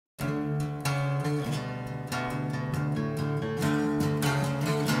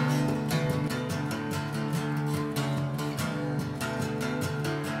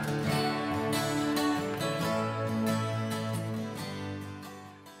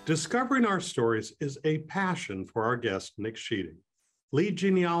Discovering our stories is a passion for our guest, Nick Sheedy, lead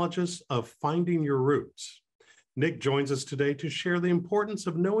genealogist of Finding Your Roots. Nick joins us today to share the importance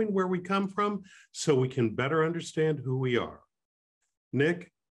of knowing where we come from so we can better understand who we are.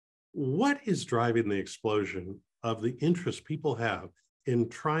 Nick, what is driving the explosion of the interest people have in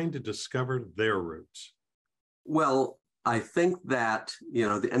trying to discover their roots? Well, I think that,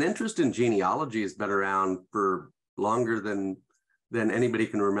 an interest in genealogy has been around for longer than anybody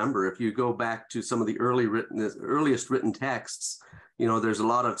can remember. If you go back to some of the earliest written texts, there's a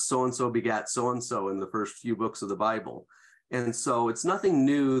lot of so-and-so begat so-and-so in the first few books of the Bible. And so it's nothing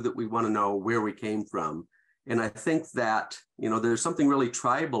new that we want to know where we came from. And I think that, there's something really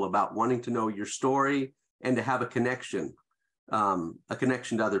tribal about wanting to know your story and to have a connection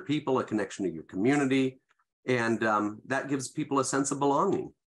to other people, a connection to your community. And that gives people a sense of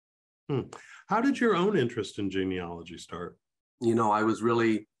belonging. How did your own interest in genealogy start? I was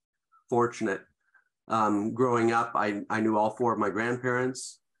really fortunate. Growing up, I knew all four of my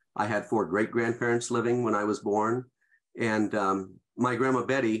grandparents. I had four great-grandparents living when I was born. And my grandma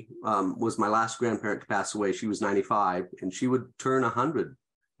Betty was my last grandparent to pass away. She was 95, and she would turn 100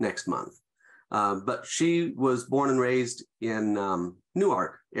 next month. But she was born and raised in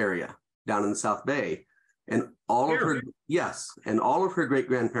Newark area down in the South Bay. And all of her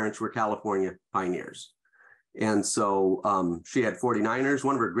great-grandparents were California pioneers. And so she had 49ers.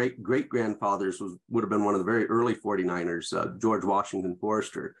 One of her great-grandfathers would have been one of the very early 49ers, George Washington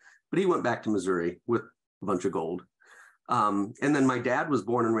Forrester. But he went back to Missouri with a bunch of gold. And then my dad was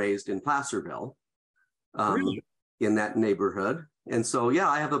born and raised in Placerville, in that neighborhood. And so,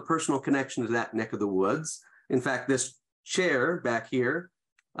 I have a personal connection to that neck of the woods. In fact, this chair back here,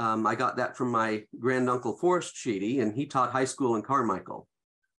 I got that from my granduncle Forrest Sheedy, and he taught high school in Carmichael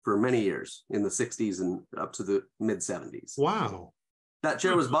for many years in the 60s and up to the mid 70s. Wow. That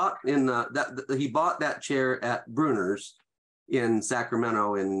chair was bought he bought that chair at Bruner's in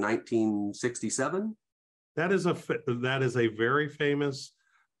Sacramento in 1967. That is a very famous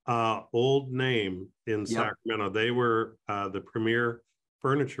old name in Sacramento. They were the premier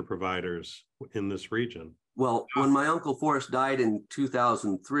furniture providers in this region. Well, when my Uncle Forrest died in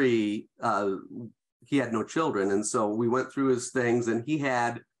 2003, he had no children. And so we went through his things, and he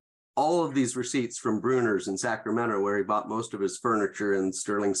had all of these receipts from Bruner's in Sacramento, where he bought most of his furniture and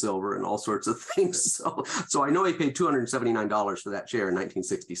sterling silver and all sorts of things. So I know he paid $279 for that chair in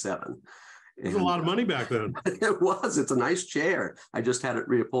 1967. It was a lot of money back then. It was. It's a nice chair. I just had it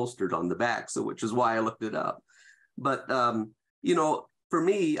reupholstered on the back, which is why I looked it up. But for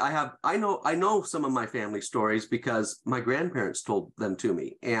me, I know some of my family stories because my grandparents told them to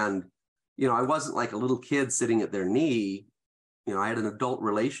me. And, I wasn't like a little kid sitting at their knee. I had an adult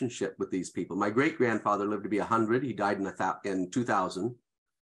relationship with these people. My great-grandfather lived to be 100. He died in 2000.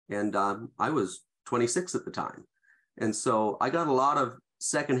 And I was 26 at the time. And so I got a lot of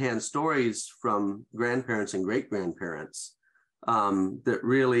secondhand stories from grandparents and great-grandparents that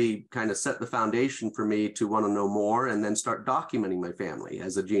really kind of set the foundation for me to want to know more and then start documenting my family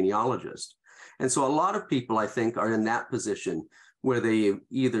as a genealogist. And so a lot of people, I think, are in that position where they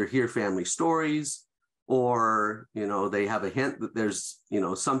either hear family stories or, they have a hint that there's,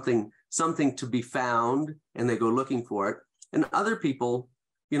 something to be found and they go looking for it. And other people,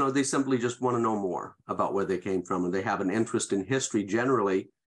 they simply just want to know more about where they came from, and they have an interest in history generally.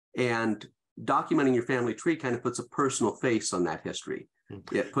 And documenting your family tree kind of puts a personal face on that history.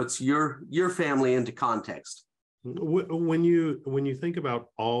 It puts your family into context. When you think about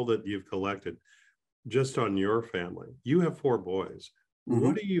all that you've collected just on your family, you have four boys. Mm-hmm.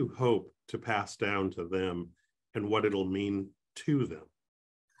 What do you hope to pass down to them and what it'll mean to them?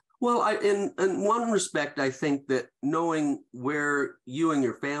 Well, in one respect, I think that knowing where you and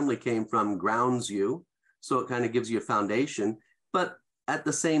your family came from grounds you. So it kind of gives you a foundation. But at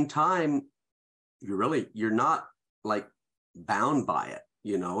the same time, you're not like bound by it.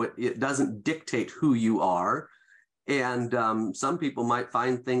 It doesn't dictate who you are. And some people might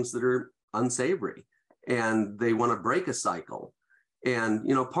find things that are unsavory and they want to break a cycle. And,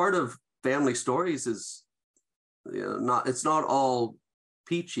 part of family stories is it's not all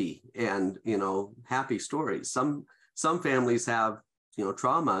peachy and, happy stories. Some families have,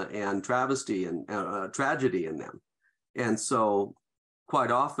 trauma and travesty and tragedy in them. And so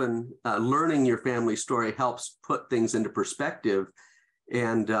quite often learning your family story helps put things into perspective.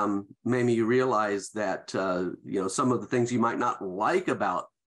 And maybe you realize that, some of the things you might not like about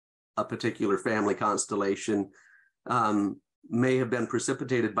a particular family constellation may have been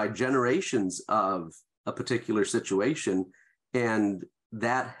precipitated by generations of a particular situation. And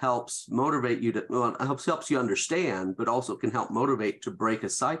that helps motivate you to, well, it helps you understand, but also can help motivate to break a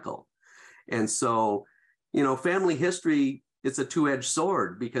cycle. And so, family history, it's a two-edged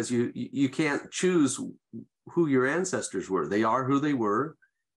sword, because you can't choose who your ancestors were. They are who they were,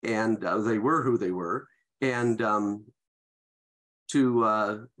 and they were who they were. And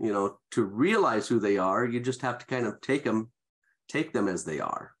to realize who they are, you just have to kind of take them as they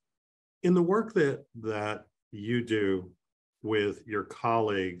are. In the work that you do with your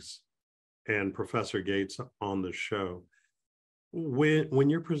colleagues and Professor Gates on the show, when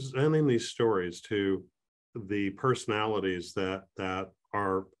you're presenting these stories to the personalities that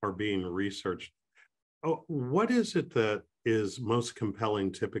are being researched, what is it that is most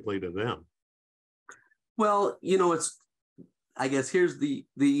compelling typically to them? Well, I guess here's the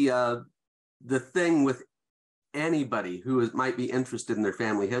thing with anybody who might be interested in their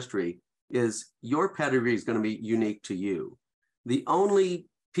family history is your pedigree is going to be unique to you. The only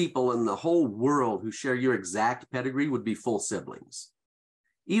people in the whole world who share your exact pedigree would be full siblings.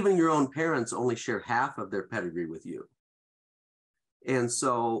 Even your own parents only share half of their pedigree with you. And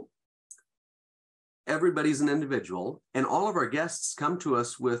so everybody's an individual, and all of our guests come to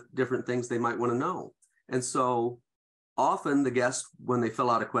us with different things they might want to know. And so often the guests, when they fill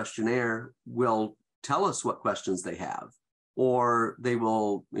out a questionnaire, will tell us what questions they have, or they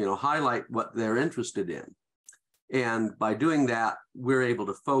will, highlight what they're interested in. And by doing that, we're able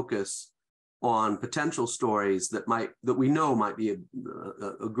to focus on potential stories that we know might be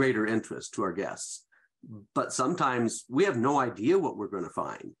a greater interest to our guests. But sometimes we have no idea what we're going to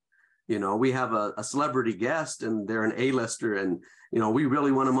find. We have a celebrity guest and they're an A-lister, and, we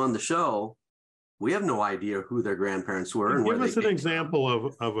really want them on the show. We have no idea who their grandparents were. And give us an example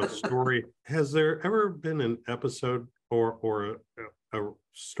of a story. Has there ever been an episode or a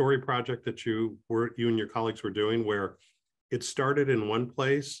story project that you and your colleagues were doing where it started in one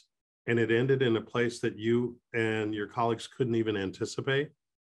place and it ended in a place that you and your colleagues couldn't even anticipate?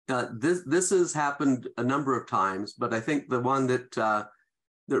 This has happened a number of times, but I think the one that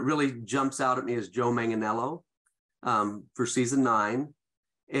really jumps out at me is Joe Manganiello for season 9.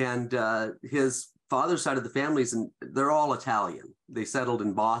 And his father's side of the families, and they're all Italian. They settled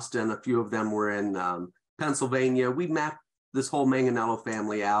in Boston. A few of them were in Pennsylvania. We mapped this whole Manganiello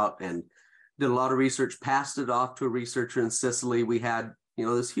family out and did a lot of research, passed it off to a researcher in Sicily. We had,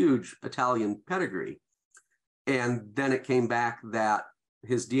 this huge Italian pedigree. And then it came back that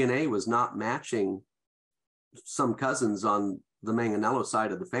his DNA was not matching some cousins on the Manganiello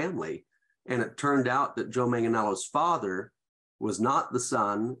side of the family. And it turned out that Joe Manganiello's father was not the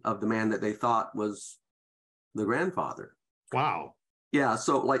son of the man that they thought was the grandfather. Wow. Yeah,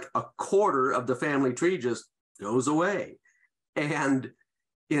 so like a quarter of the family tree just goes away. And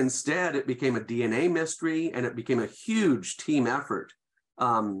instead, it became a DNA mystery, and it became a huge team effort.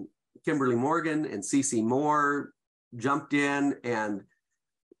 Kimberly Morgan and Cece Moore jumped in, and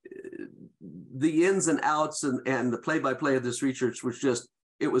the ins and outs and the play-by-play of this research was just,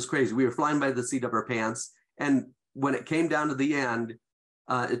 it was crazy. We were flying by the seat of our pants. And when it came down to the end,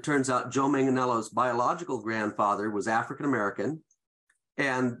 it turns out Joe Manganiello's biological grandfather was African-American,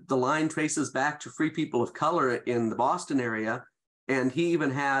 and the line traces back to free people of color in the Boston area. And he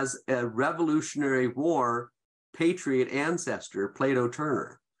even has a Revolutionary War patriot ancestor, Plato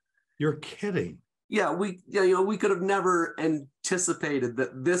Turner. You're kidding. Yeah, we could have never anticipated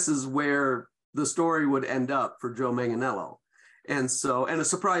that this is where the story would end up for Joe Manganiello. And a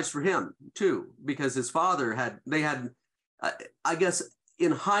surprise for him too, because his father had, I guess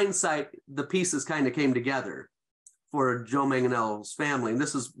in hindsight, the pieces kind of came together for Joe Manganiello's family. And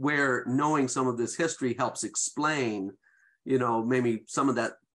this is where knowing some of this history helps explain, maybe some of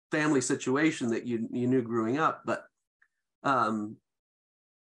that family situation that you knew growing up.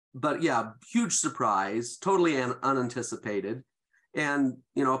 But yeah, huge surprise, totally unanticipated. And,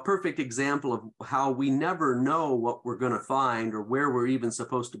 a perfect example of how we never know what we're going to find or where we're even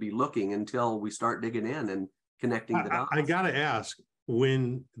supposed to be looking until we start digging in and connecting the dots. I got to ask,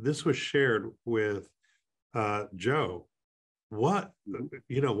 when this was shared with Joe, what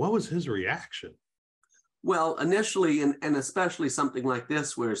was his reaction? Well, initially, and especially something like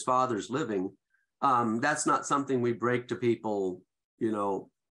this where his father's living, that's not something we break to people,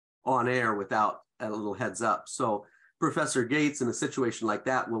 on air without a little heads up. So Professor Gates, in a situation like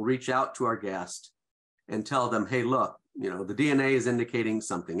that, will reach out to our guest and tell them, hey, look, the DNA is indicating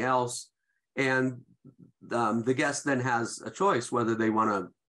something else. And the guest then has a choice whether they want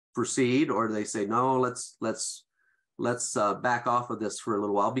to proceed or they say, no, let's back off of this for a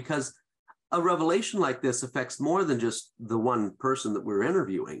little while, because a revelation like this affects more than just the one person that we're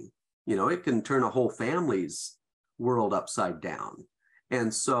interviewing. It can turn a whole family's world upside down.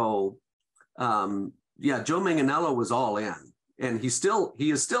 And so, yeah, Joe Manganiello was all in, and he is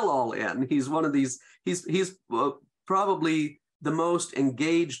still all in. He's one of these. He's probably the most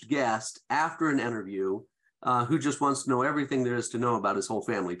engaged guest after an interview, who just wants to know everything there is to know about his whole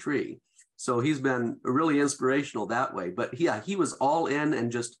family tree. So he's been really inspirational that way. But yeah, he was all in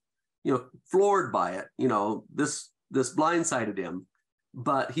and just, floored by it. This blindsided him,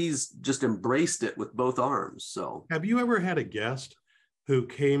 but he's just embraced it with both arms. So have you ever had a guest who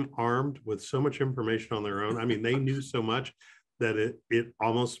came armed with so much information on their own? I mean, they knew so much that it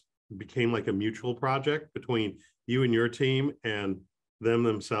almost became like a mutual project between you and your team and them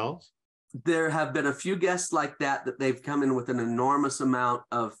themselves? There have been a few guests like that they've come in with an enormous amount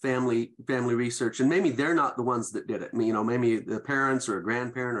of family research, and maybe they're not the ones that did it. Maybe the parents or a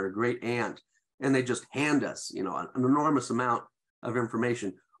grandparent or a great aunt, and they just hand us, an enormous amount of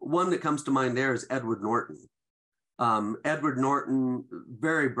information. One that comes to mind there is Edward Norton. Edward Norton,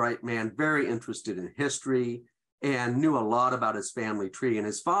 very bright man, very interested in history, and knew a lot about his family tree. And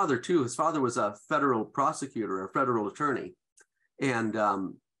his father, too. His father was a federal prosecutor, a federal attorney. And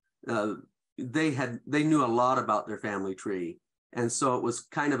they knew a lot about their family tree. And so it was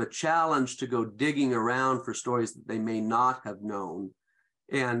kind of a challenge to go digging around for stories that they may not have known.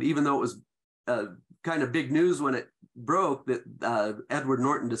 And even though it was kind of big news when it broke that Edward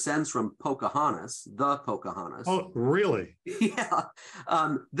Norton descends from Pocahontas, the Pocahontas. Oh, really? Yeah.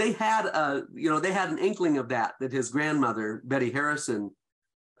 They had an inkling of that his grandmother, Betty Harrison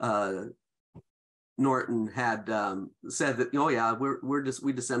Norton, had said that, oh yeah,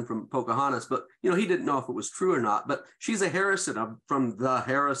 we descend from Pocahontas, but he didn't know if it was true or not. But she's a Harrison from the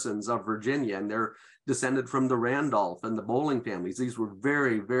Harrisons of Virginia, and they're descended from the Randolph and the Bowling families. These were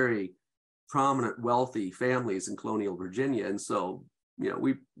very, very prominent, wealthy families in colonial Virginia. And so,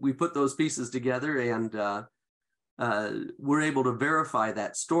 we put those pieces together and we're able to verify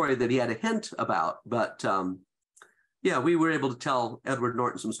that story that he had a hint about. But yeah, we were able to tell Edward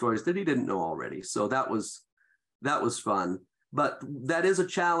Norton some stories that he didn't know already. So that was fun. But that is a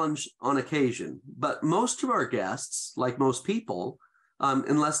challenge on occasion. But most of our guests, like most people,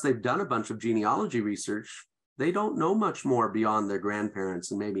 unless they've done a bunch of genealogy research, they don't know much more beyond their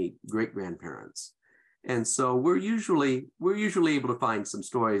grandparents and maybe great-grandparents. And so we're usually able to find some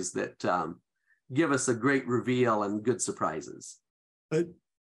stories that give us a great reveal and good surprises.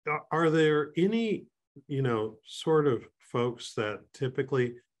 Are there any, sort of folks that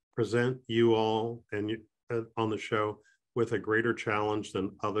typically present you all and on the show with a greater challenge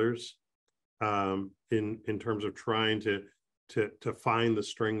than others in terms of trying to find the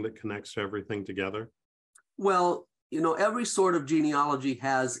string that connects everything together? Well, every sort of genealogy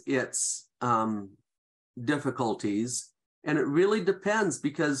has its difficulties, and it really depends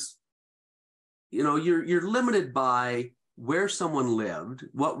because, you're limited by where someone lived,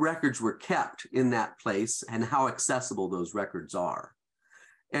 what records were kept in that place, and how accessible those records are.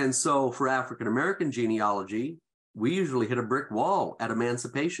 And so for African-American genealogy, we usually hit a brick wall at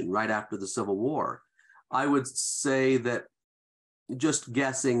emancipation right after the Civil War. I would say that, just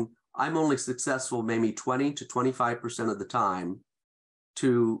guessing, I'm only successful maybe 20 to 25% of the time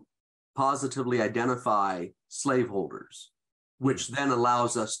to positively identify slaveholders, which then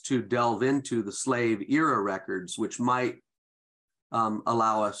allows us to delve into the slave era records, which might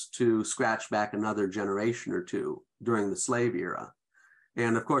allow us to scratch back another generation or two during the slave era.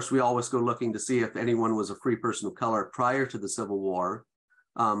 And of course, we always go looking to see if anyone was a free person of color prior to the Civil War,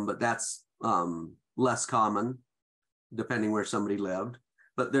 but that's less common depending where somebody lived.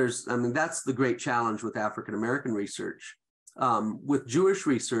 But that's the great challenge with African-American research. With Jewish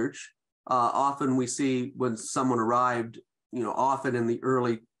research, often we see when someone arrived, often in the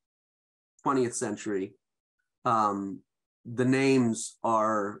early 20th century, the names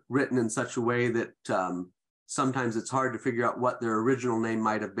are written in such a way that sometimes it's hard to figure out what their original name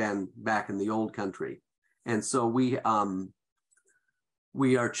might have been back in the old country. And so we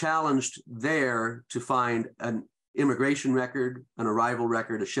are challenged there to find an immigration record, an arrival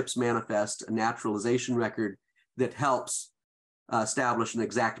record, a ship's manifest, a naturalization record that helps establish an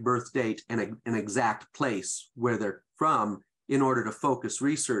exact birth date and an exact place where they're from in order to focus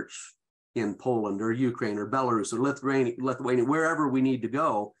research in Poland or Ukraine or Belarus or Lithuania, wherever we need to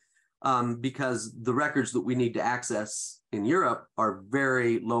go, because the records that we need to access in Europe are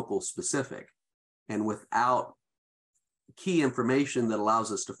very local specific. And without key information that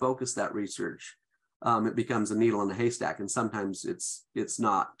allows us to focus that research, it becomes a needle in a haystack, and sometimes it's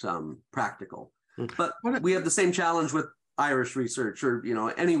not practical. But we have the same challenge with Irish research or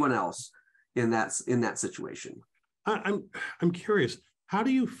anyone else in that situation. I'm curious, how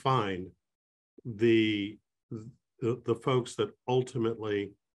do you find the the folks that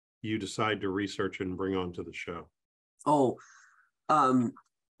ultimately you decide to research and bring onto the show? Oh,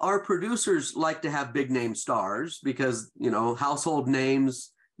 our producers like to have big name stars because, household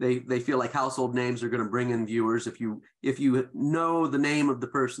names, they feel like household names are going to bring in viewers if you know the name of the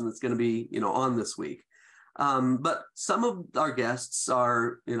person that's going to be, on this week. But some of our guests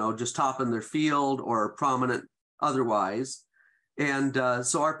are, just top in their field or prominent otherwise. And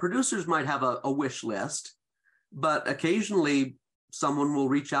so our producers might have a wish list, but occasionally someone will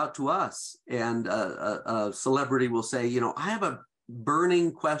reach out to us and a celebrity will say, I have a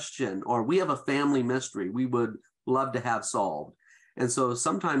burning question, or we have a family mystery we would love to have solved. And so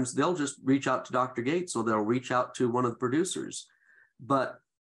sometimes they'll just reach out to Dr. Gates, or they'll reach out to one of the producers. But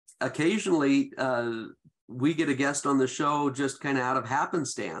occasionally we get a guest on the show just kind of out of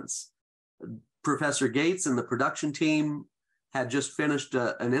happenstance. Professor Gates and the production team had just finished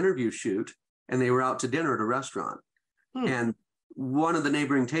an interview shoot, and they were out to dinner at a restaurant. And one of the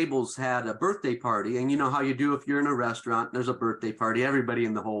neighboring tables had a birthday party. And you know how you do if you're in a restaurant, there's a birthday party, everybody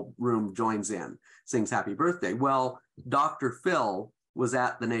in the whole room joins in, sings happy birthday. Well, Dr. Phil was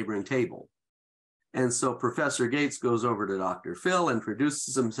at the neighboring table. And so Professor Gates goes over to Dr. Phil,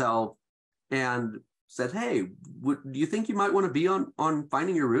 introduces himself, and said, hey, do you think you might want to be on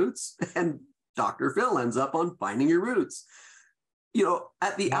Finding Your Roots? And Dr. Phil ends up on Finding Your Roots.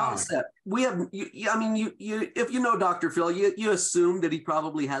 At the outset, we have, if you know Dr. Phil, you assume that he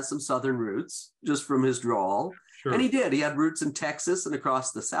probably has some Southern roots just from his drawl. Sure. And he did. He had roots in Texas and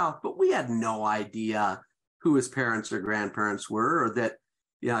across the South, but we had no idea who his parents or grandparents were, or that,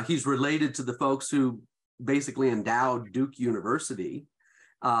 he's related to the folks who basically endowed Duke University.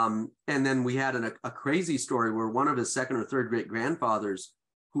 And then we had a crazy story where one of his second or third great grandfathers,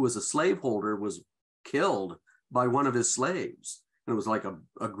 who was a slaveholder, was killed by one of his slaves. And it was like a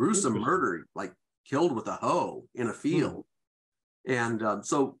gruesome murder, like killed with a hoe in a field. And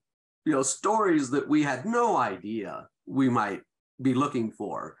so, stories that we had no idea we might be looking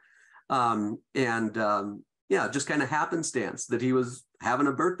for. Just kind of happenstance that he was having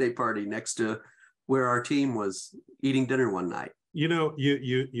a birthday party next to where our team was eating dinner one night.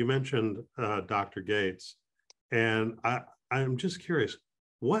 You mentioned Dr. Gates, and I'm just curious,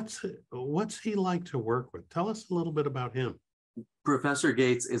 what's he like to work with? Tell us a little bit about him. Professor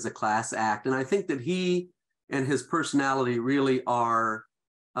Gates is a class act, and I think that he and his personality really are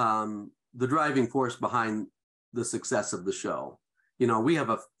the driving force behind the success of the show. We have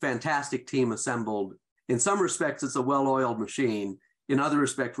a fantastic team assembled. In some respects, it's a well-oiled machine. In other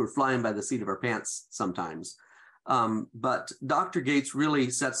respects, we're flying by the seat of our pants sometimes. But Dr. Gates really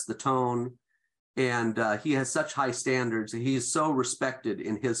sets the tone, and he has such high standards. He's so respected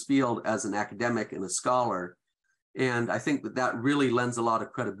in his field as an academic and a scholar. And I think that really lends a lot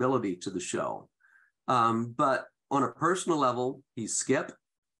of credibility to the show. But on a personal level, he's Skip,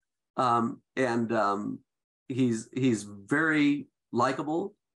 and he's very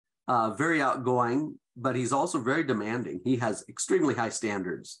likable, very outgoing, but he's also very demanding. He has extremely high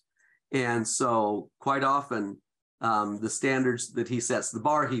standards. And so quite often, the standards that he sets, the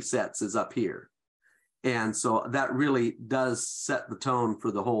bar he sets is up here. And so that really does set the tone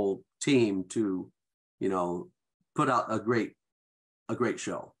for the whole team to, put out a great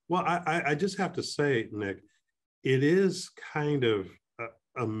show. Well, I just have to say, Nick, it is kind of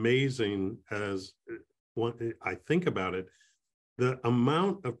amazing as I think about it, the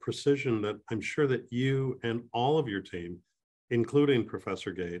amount of precision that I'm sure that you and all of your team, including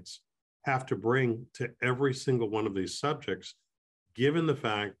Professor Gates, have to bring to every single one of these subjects, given the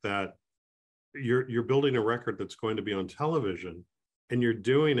fact that you're building a record that's going to be on television, and you're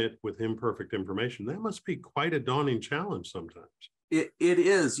doing it with imperfect information. That must be quite a daunting challenge sometimes. It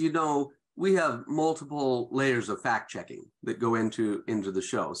is. We have multiple layers of fact checking that go into the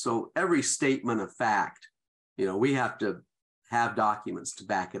show. So every statement of fact, we have to have documents to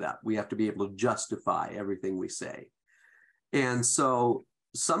back it up. We have to be able to justify everything we say. And so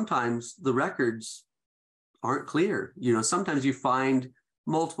sometimes the records aren't clear. Sometimes you find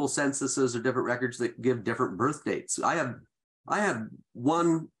multiple censuses or different records that give different birth dates. I have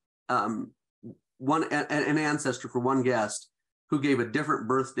an ancestor for one guest who gave a different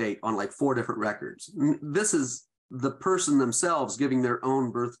birth date on like 4 different records. This is the person themselves giving their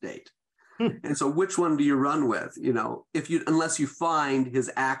own birth date. And so which one do you run with, unless you find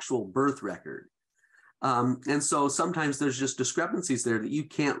his actual birth record? And so sometimes there's just discrepancies there that you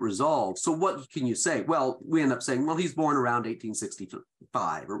can't resolve. So what can you say? Well, we end up saying, well, he's born around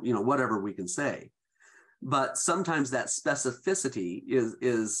 1865 or, whatever we can say. But sometimes that specificity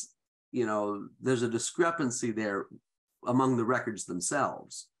is there's a discrepancy there among the records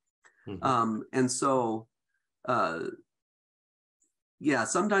themselves. Mm-hmm. And so yeah,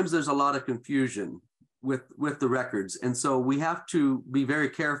 sometimes there's a lot of confusion with the records, and so we have to be very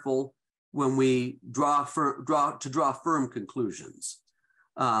careful when we draw firm conclusions.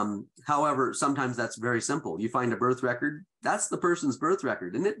 However, sometimes that's very simple. You find a birth record, that's the person's birth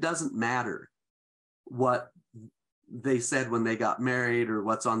record, and it doesn't matter what they said when they got married or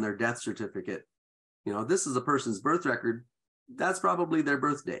what's on their death certificate. You know, this is a person's birth record. That's probably their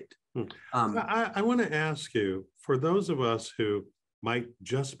birth date. I want to ask you, for those of us who might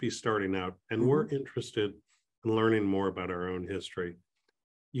just be starting out and we're interested in learning more about our own history,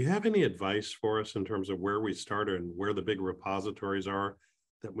 you have any advice for us in terms of where we start and where the big repositories are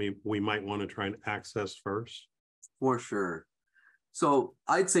that we might want to try and access first? For sure. So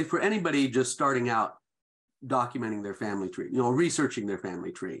I'd say for anybody just starting out documenting their family tree, you know, researching their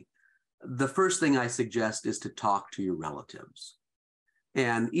family tree, the first thing I suggest is to talk to your relatives.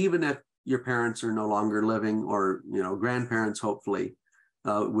 And even if your parents are no longer living, or, you know, grandparents, hopefully,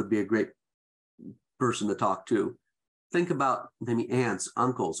 would be a great person to talk to. Think about maybe aunts,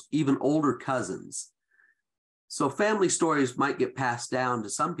 uncles, even older cousins. So family stories might get passed down to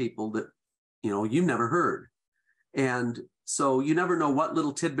some people that, you know, you've never heard. And so you never know what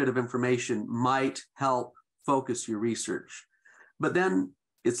little tidbit of information might help focus your research. But then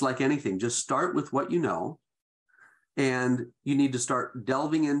it's like anything, just start with what you know. And you need to start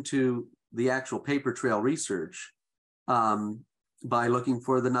delving into the actual paper trail research by looking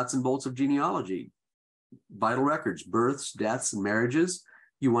for the nuts and bolts of genealogy, vital records, births, deaths, and marriages.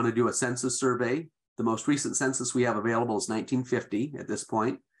 You want to do a census survey. The most recent census we have available is 1950 at this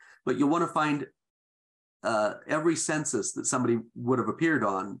point, but you'll want to find every census that somebody would have appeared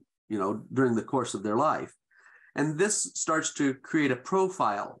on, you know, during the course of their life. And this starts to create a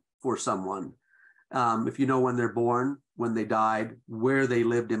profile for someone. If you know when they're born, when they died, where they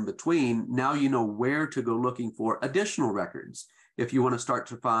lived in between, now you know where to go looking for additional records. If you want to start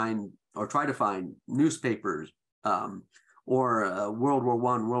to find or try to find newspapers or World War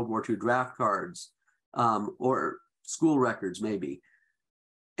I, World War II draft cards, or school records, maybe.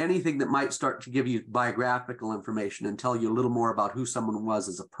 Anything that might start to give you biographical information and tell you a little more about who someone was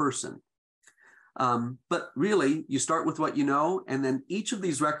as a person. But really, you start with what you know, and then each of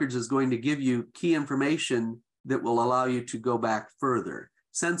these records is going to give you key information that will allow you to go back further.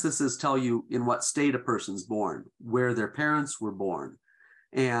 Censuses tell you in what state a person's born, where their parents were born,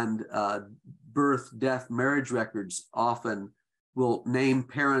 and birth, death, marriage records often will name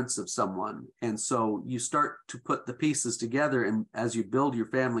parents of someone. And so you start to put the pieces together, and as you build your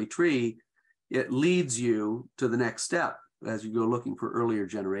family tree, it leads you to the next step as you go looking for earlier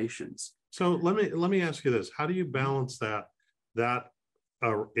generations. So let me ask you this: how do you balance that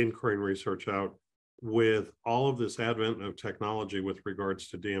inquiry and research out with all of this advent of technology with regards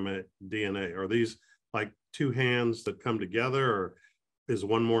to DNA? Are these like two hands that come together, or is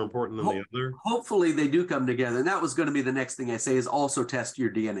one more important than the other? Hopefully they do come together. And that was going to be the next thing I say, is also test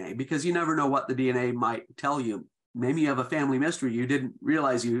your DNA, because you never know what the DNA might tell you. Maybe you have a family mystery you didn't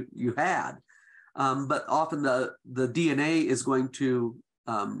realize you had. But often the DNA is going to,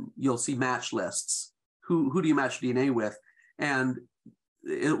 you'll see match lists. Who do you match DNA with? And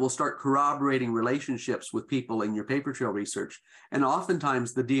it will start corroborating relationships with people in your paper trail research. And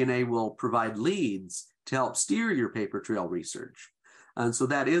oftentimes the DNA will provide leads to help steer your paper trail research. And so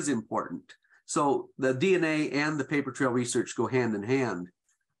that is important. So the DNA and the paper trail research go hand in hand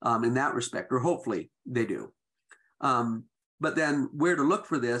in that respect, or hopefully they do. But then where to look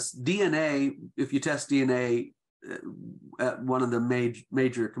for this? DNA, if you test DNA at one of the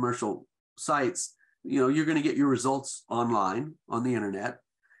major commercial sites, you know, you're going to get your results online on the internet.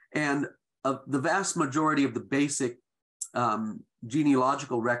 And the vast majority of the basic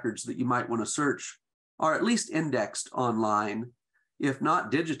genealogical records that you might want to search are at least indexed online, if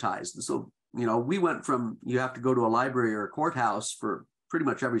not digitized. So, you know, we went from you have to go to a library or a courthouse for pretty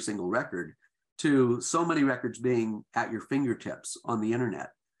much every single record to so many records being at your fingertips on the internet.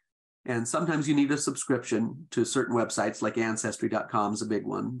 And sometimes you need a subscription to certain websites, like Ancestry.com is a big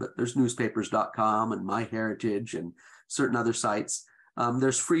one, but there's newspapers.com and MyHeritage and certain other sites.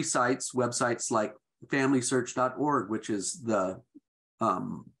 There's free sites, websites like FamilySearch.org, which is the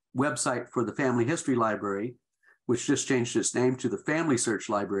website for the Family History Library, which just changed its name to the Family Search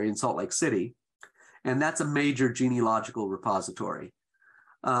Library in Salt Lake City. And that's a major genealogical repository.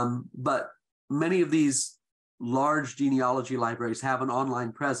 But many of these large genealogy libraries have an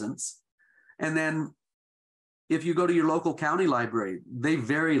online presence. And then if you go to your local county library, they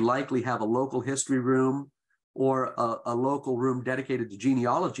very likely have a local history room or a local room dedicated to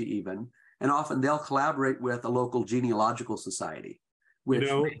genealogy even. And often they'll collaborate with a local genealogical society, which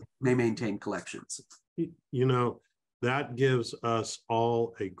may maintain collections. You know, that gives us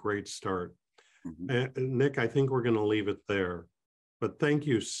all a great start. Nick, I think we're going to leave it there. But thank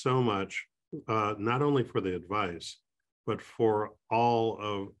you so much, not only for the advice, but for all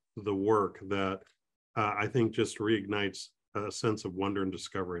of the work that I think just reignites a sense of wonder and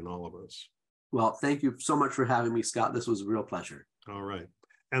discovery in all of us. Well, thank you so much for having me, Scott. This was a real pleasure. All right.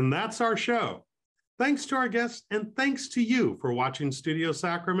 And that's our show. Thanks to our guests, and thanks to you for watching Studio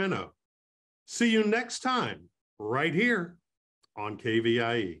Sacramento. See you next time, right here on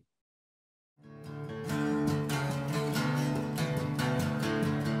KVIE.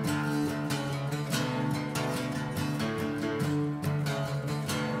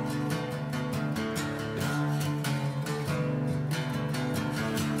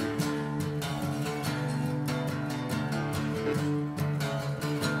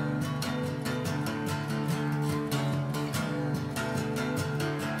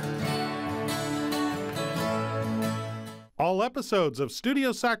 All episodes of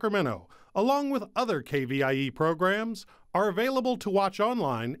Studio Sacramento, along with other KVIE programs, are available to watch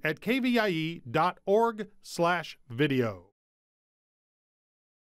online at kvie.org/video.